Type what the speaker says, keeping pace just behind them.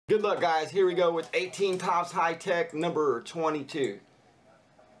Good luck, guys. Here we go with 18 Topps High Tek number 22.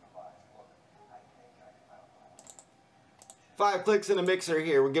 5 clicks in the mixer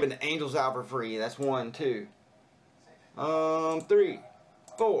here. We're giving the Angels out for free. That's 1, 2, 3,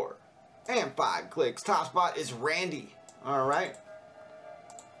 4, and 5 clicks. Top spot is Randy. All right.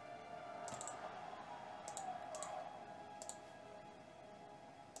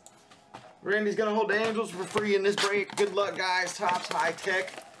 Randy's gonna hold the Angels for free in this break. Good luck, guys. Topps High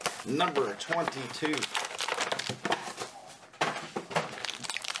Tek number 22.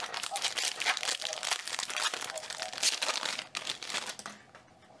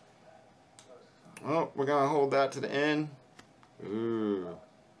 Oh, we're gonna hold that to the end. Ooh.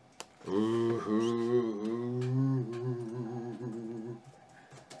 Ooh, ooh,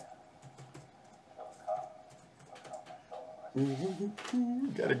 ooh.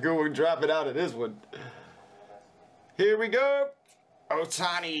 Ooh, gotta go and drop it out of this one. Here we go.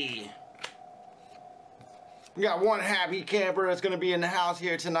 Ohtani. We got one happy camper that's gonna be in the house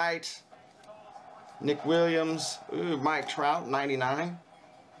here tonight. Nick Williams. Ooh, Mike Trout, 99.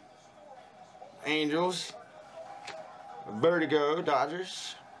 Angels. Vertigo,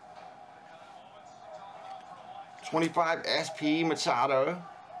 Dodgers. 25 SP Machado.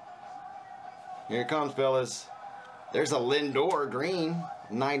 Here it comes, fellas. There's a Lindor green,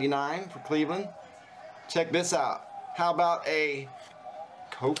 99 for Cleveland. Check this out. How about a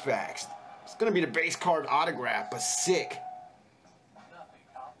Koufax? It's going to be the base card autograph, but sick.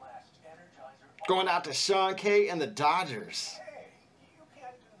 Going out to Sean K and the Dodgers.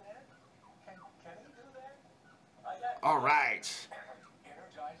 All right.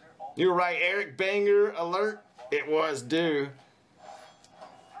 You're right, Eric. Banger alert. It was due.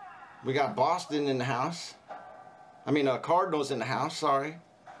 We got Boston in the house. I mean, Cardinals in the house, sorry.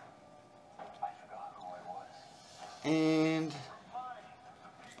 And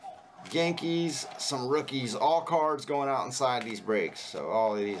Yankees, some rookies. All cards going out inside these breaks. So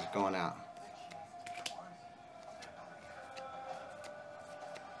all of these are going out.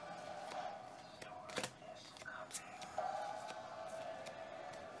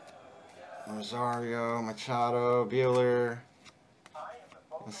 Rosario, Machado, Buehler,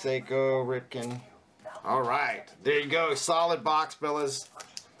 Maseko, Ripken. All right, there you go. Solid box, fellas.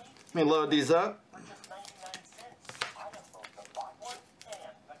 Let me load these up.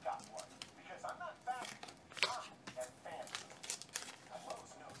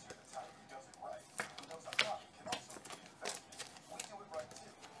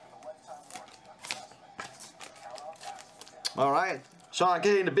 All right, Sean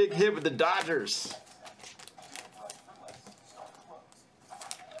getting the big hit with the Dodgers.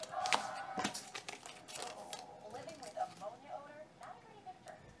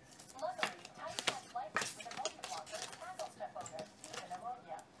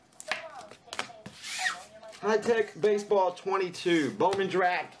 High Tek Baseball 22, Bowman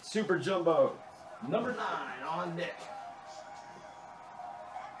Draft Super Jumbo, number 9 on deck.